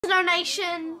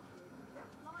Donation.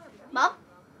 Mum?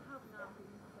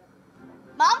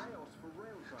 Mum?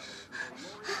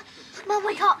 Mum,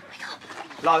 wake up, wake up.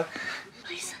 Lo.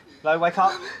 Please. Lo, wake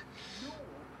up.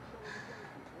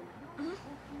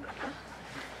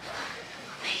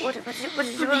 What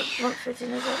did you want for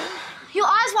dinner, darling? Your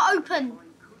eyes were open,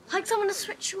 like someone had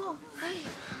switched you off.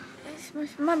 Hey,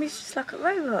 Mummy's just like a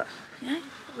robot, you know?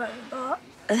 A robot.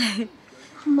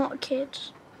 I'm not a kid.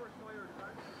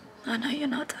 I know you're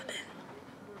not, darling.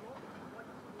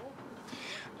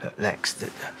 Look, Lex,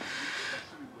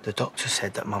 the doctor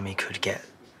said that Mummy could get...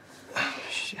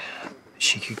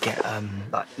 She could get,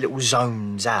 like, little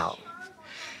zones out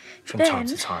from time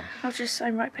to time. I'll just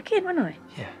sign right back in, won't I?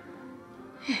 Yeah.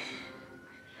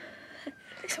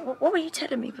 Listen, what were you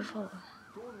telling me before?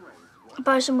 A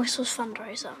Bows and Whistles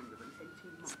fundraiser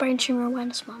for Brain Tumour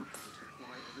Awareness Month.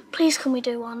 Please can we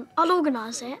do one? I'll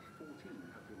organise it.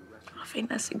 I think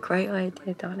that's a great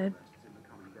idea, darling.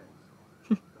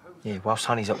 Yeah, whilst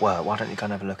Honey's at work, why don't you go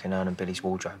and have a look in Ern and Billy's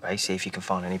wardrobe, eh? See if you can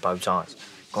find any bow ties.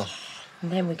 Go on.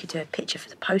 And then we could do a picture for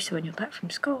the poster when you're back from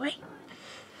school, eh?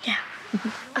 Yeah.